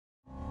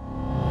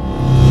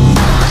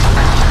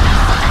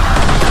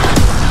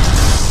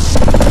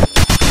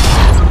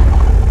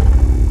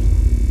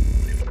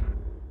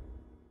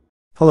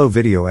Hello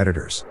video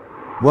editors.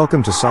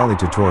 Welcome to Salih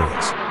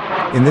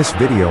Tutorials. In this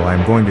video I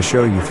am going to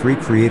show you 3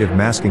 creative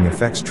masking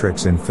effects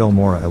tricks in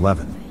Filmora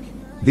 11.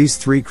 These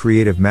 3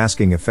 creative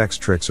masking effects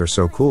tricks are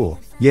so cool,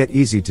 yet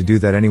easy to do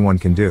that anyone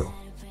can do.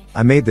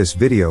 I made this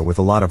video with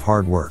a lot of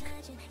hard work.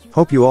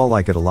 Hope you all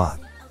like it a lot.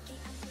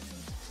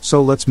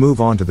 So let's move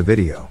on to the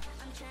video.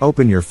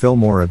 Open your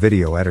Filmora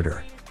video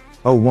editor.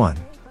 1.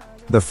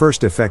 The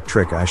first effect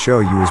trick I show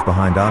you is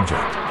behind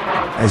object.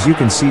 As you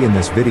can see in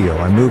this video,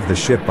 I moved the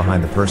ship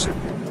behind the person.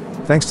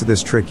 Thanks to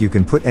this trick you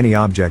can put any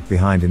object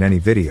behind in any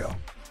video.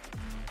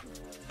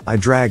 I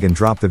drag and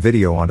drop the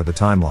video onto the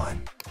timeline.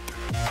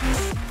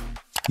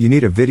 You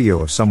need a video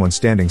of someone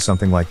standing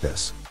something like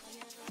this.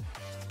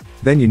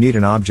 Then you need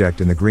an object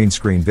in the green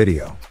screen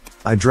video.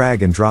 I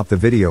drag and drop the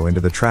video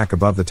into the track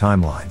above the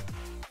timeline.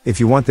 If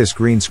you want this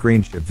green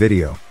screen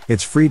video,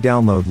 its free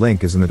download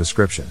link is in the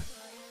description.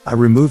 I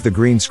remove the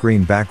green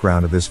screen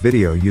background of this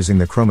video using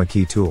the chroma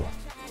key tool.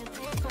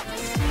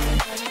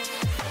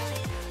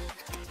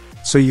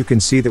 So you can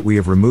see that we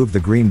have removed the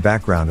green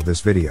background of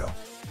this video.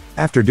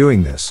 After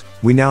doing this,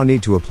 we now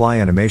need to apply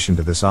animation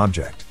to this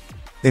object,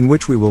 in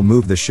which we will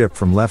move the ship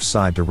from left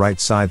side to right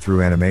side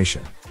through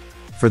animation.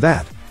 For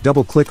that,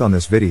 double click on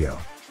this video.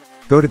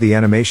 Go to the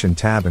animation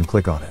tab and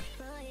click on it.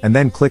 And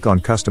then click on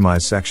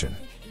Customize section.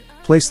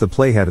 Place the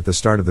playhead at the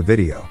start of the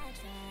video.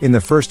 In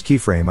the first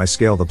keyframe I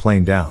scale the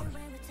plane down.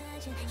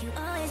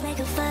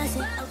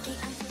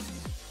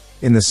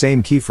 In the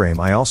same keyframe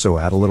I also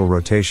add a little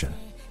rotation.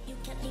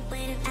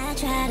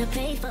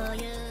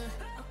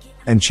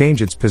 And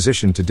change its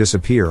position to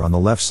disappear on the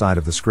left side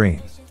of the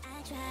screen.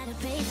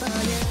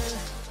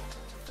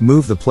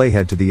 Move the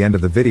playhead to the end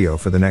of the video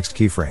for the next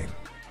keyframe.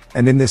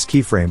 And in this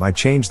keyframe I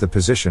change the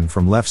position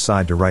from left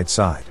side to right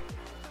side.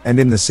 And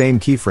in the same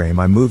keyframe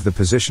I move the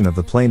position of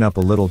the plane up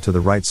a little to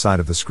the right side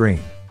of the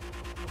screen.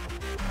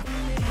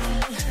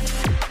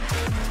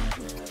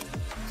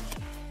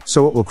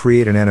 So it will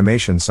create an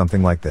animation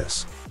something like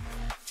this.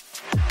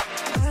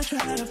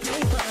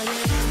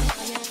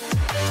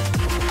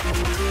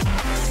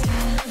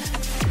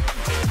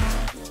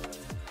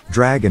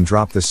 Drag and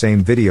drop the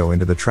same video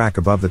into the track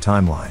above the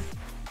timeline.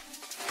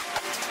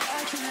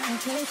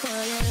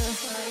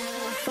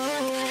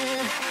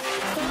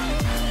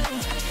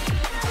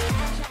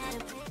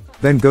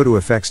 Then go to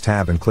Effects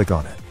tab and click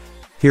on it.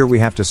 Here we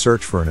have to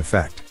search for an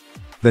effect.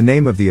 The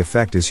name of the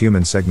effect is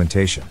Human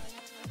Segmentation.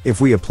 If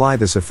we apply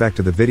this effect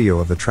to the video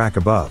of the track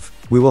above,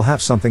 we will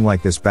have something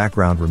like this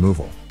background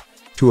removal.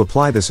 To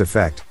apply this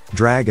effect,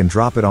 drag and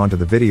drop it onto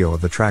the video of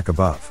the track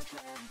above.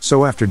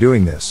 So after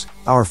doing this,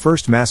 our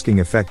first masking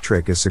effect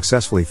trick is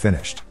successfully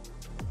finished.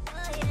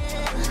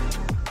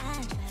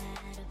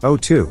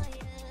 2.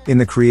 In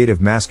the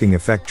creative masking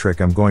effect trick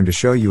I'm going to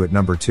show you at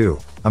number 2,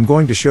 I'm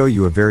going to show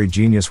you a very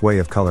genius way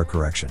of color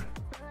correction.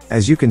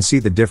 As you can see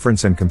the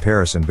difference and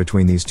comparison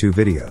between these 2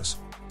 videos.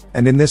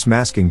 And in this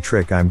masking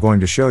trick I'm going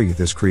to show you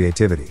this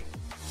creativity.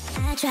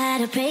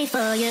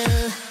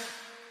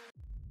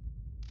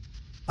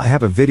 I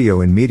have a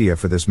video in media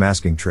for this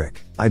masking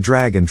trick. I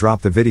drag and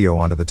drop the video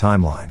onto the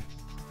timeline.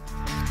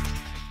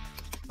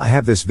 I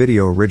have this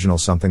video original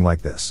something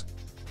like this.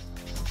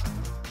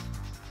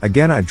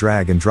 Again I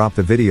drag and drop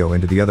the video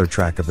into the other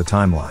track of the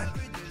timeline.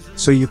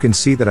 So you can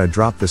see that I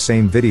dropped the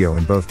same video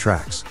in both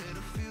tracks.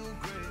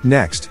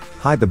 Next,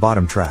 hide the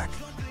bottom track.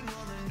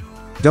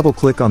 Double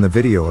click on the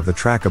video of the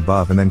track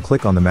above and then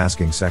click on the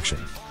masking section.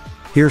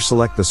 Here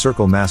select the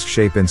circle mask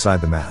shape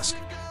inside the mask.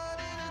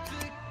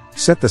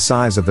 Set the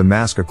size of the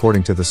mask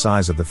according to the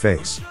size of the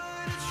face.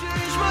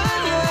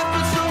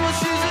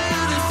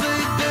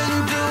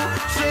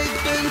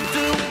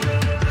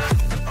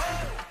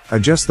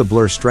 Adjust the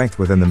blur strength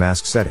within the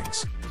mask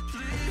settings.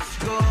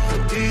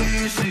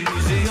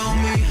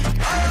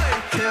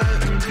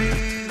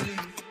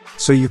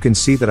 So you can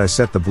see that I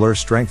set the blur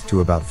strength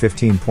to about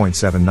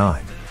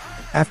 15.79.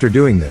 After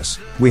doing this,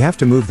 we have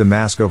to move the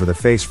mask over the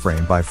face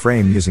frame by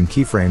frame using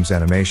keyframes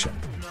animation.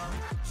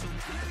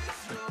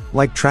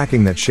 Like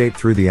tracking that shape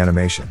through the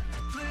animation.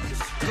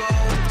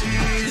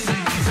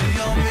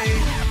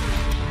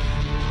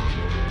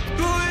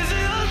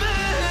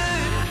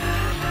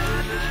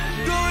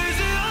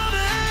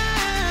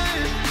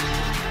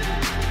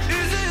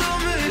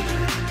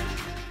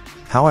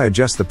 How I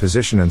adjust the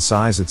position and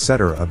size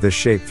etc. of this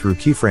shape through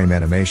keyframe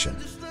animation.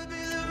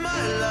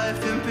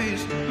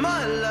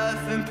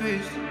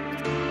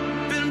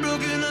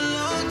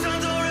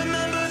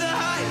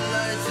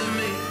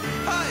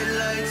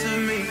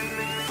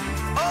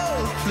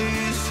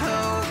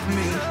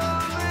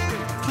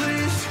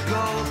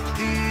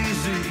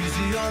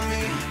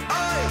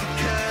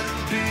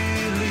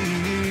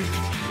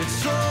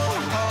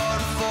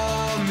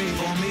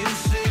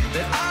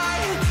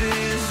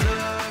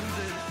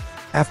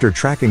 After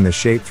tracking the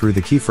shape through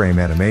the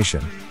keyframe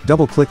animation,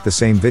 double-click the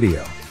same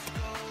video.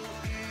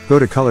 Go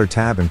to Color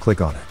tab and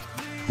click on it.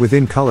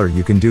 Within Color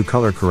you can do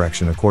color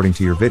correction according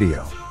to your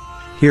video.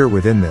 Here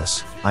within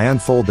this, I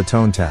unfold the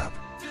Tone tab.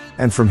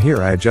 And from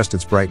here I adjust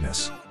its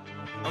brightness.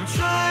 I'm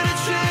trying to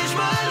change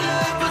my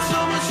life, but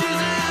so much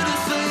easier to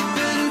say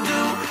than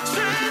do.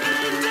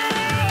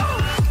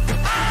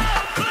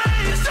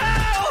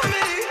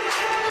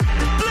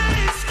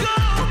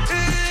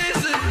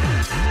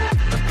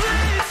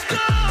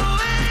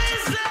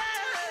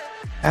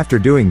 After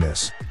doing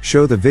this,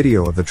 show the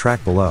video of the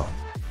track below.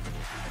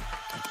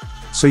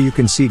 So you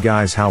can see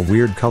guys how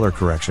weird color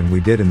correction we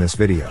did in this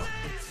video.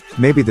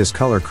 Maybe this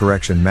color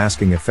correction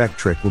masking effect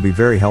trick will be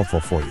very helpful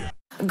for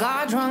you.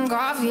 Got drunk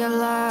off your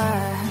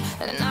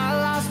love, and I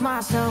lost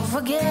myself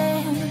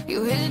again.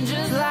 You hit it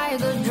just like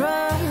a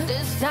drug.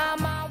 This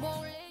time I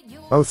won't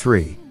let you.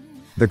 3.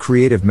 The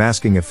creative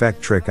masking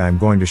effect trick I'm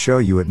going to show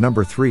you at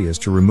number 3 is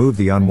to remove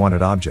the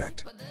unwanted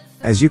object.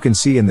 As you can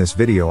see in this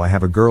video, I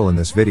have a girl in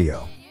this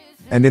video.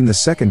 And in the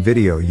second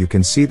video you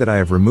can see that I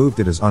have removed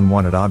it as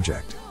unwanted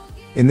object.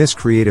 In this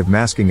creative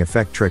masking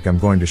effect trick I'm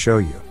going to show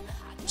you.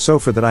 So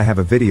for that I have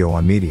a video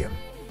on medium.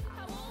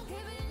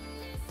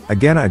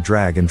 Again I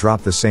drag and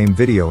drop the same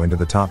video into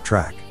the top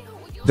track.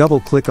 Double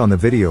click on the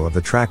video of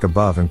the track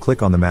above and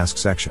click on the mask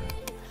section.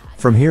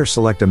 From here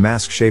select a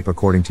mask shape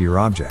according to your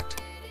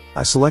object.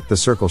 I select the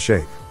circle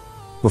shape.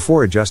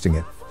 Before adjusting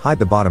it, hide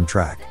the bottom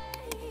track.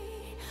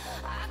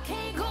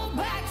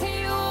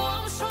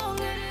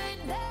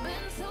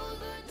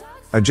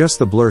 Adjust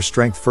the blur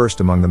strength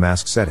first among the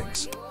mask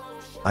settings.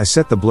 I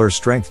set the blur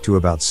strength to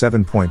about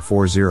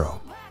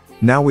 7.40.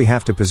 Now we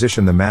have to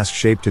position the mask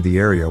shape to the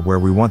area where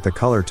we want the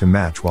color to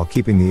match while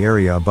keeping the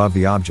area above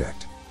the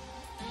object.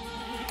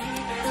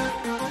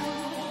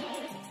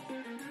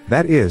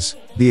 That is,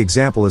 the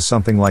example is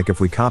something like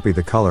if we copy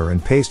the color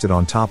and paste it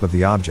on top of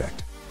the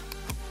object.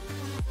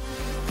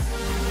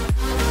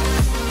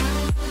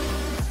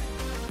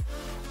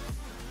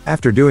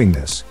 After doing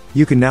this,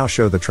 you can now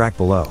show the track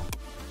below.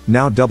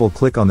 Now double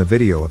click on the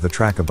video of the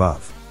track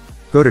above.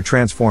 Go to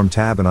Transform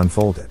tab and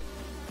unfold it.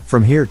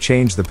 From here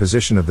change the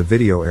position of the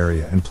video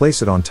area and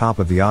place it on top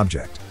of the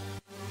object.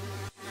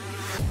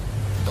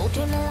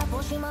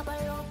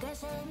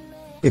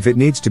 If it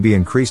needs to be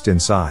increased in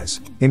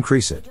size,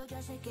 increase it.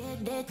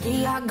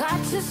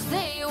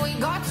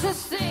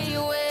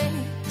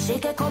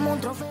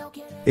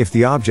 If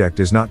the object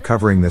is not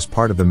covering this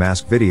part of the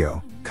mask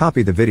video,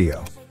 copy the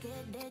video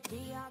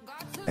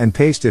and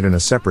paste it in a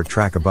separate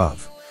track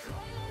above.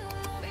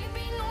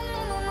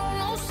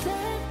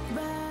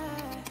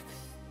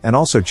 And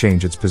also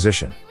change its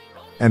position.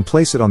 And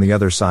place it on the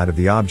other side of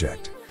the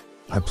object.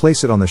 I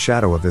place it on the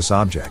shadow of this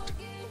object.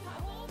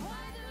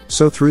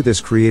 So through this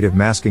creative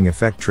masking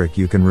effect trick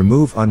you can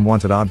remove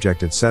unwanted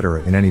object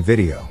etc. in any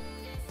video.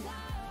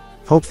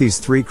 Hope these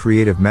 3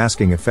 creative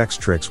masking effects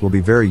tricks will be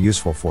very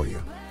useful for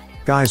you.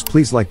 Guys,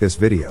 please like this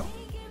video.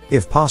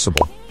 If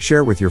possible,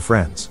 share with your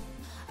friends.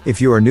 If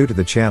you are new to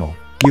the channel,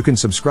 you can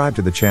subscribe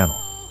to the channel.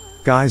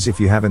 Guys, if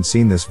you haven't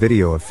seen this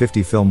video of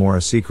 50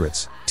 Filmora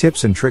secrets,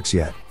 tips and tricks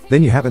yet,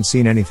 then you haven't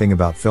seen anything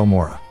about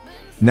Filmora.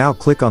 Now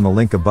click on the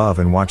link above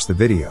and watch the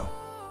video.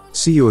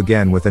 See you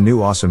again with a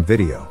new awesome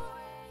video.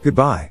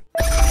 Goodbye.